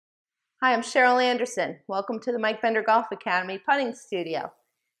Hi, I'm Cheryl Anderson. Welcome to the Mike Bender Golf Academy putting studio.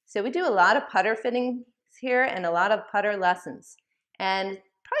 So we do a lot of putter fittings here and a lot of putter lessons. And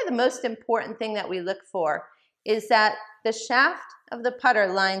probably the most important thing that we look for is that the shaft of the putter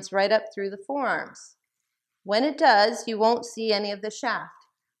lines right up through the forearms. When it does, you won't see any of the shaft.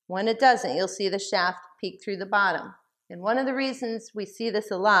 When it doesn't, you'll see the shaft peek through the bottom. And one of the reasons we see this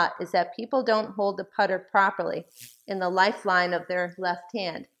a lot is that people don't hold the putter properly in the lifeline of their left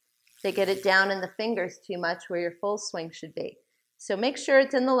hand. They get it down in the fingers too much where your full swing should be. So make sure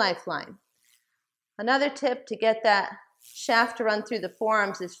it's in the lifeline. Another tip to get that shaft to run through the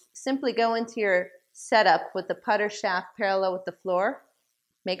forearms is simply go into your setup with the putter shaft parallel with the floor.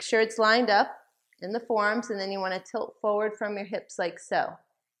 Make sure it's lined up in the forearms, and then you want to tilt forward from your hips like so.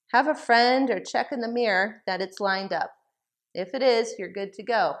 Have a friend or check in the mirror that it's lined up. If it is, you're good to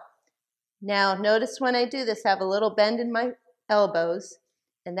go. Now notice when I do this, I have a little bend in my elbows.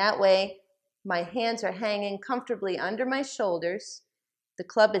 And that way, my hands are hanging comfortably under my shoulders. The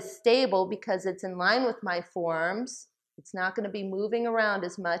club is stable because it's in line with my forearms. It's not going to be moving around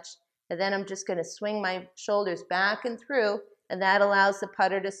as much. And then I'm just going to swing my shoulders back and through, and that allows the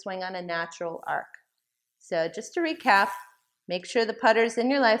putter to swing on a natural arc. So just to recap, make sure the putter's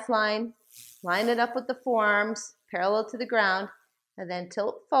in your lifeline, line it up with the forearms, parallel to the ground, and then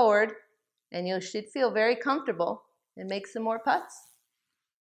tilt forward, and you should feel very comfortable and make some more putts.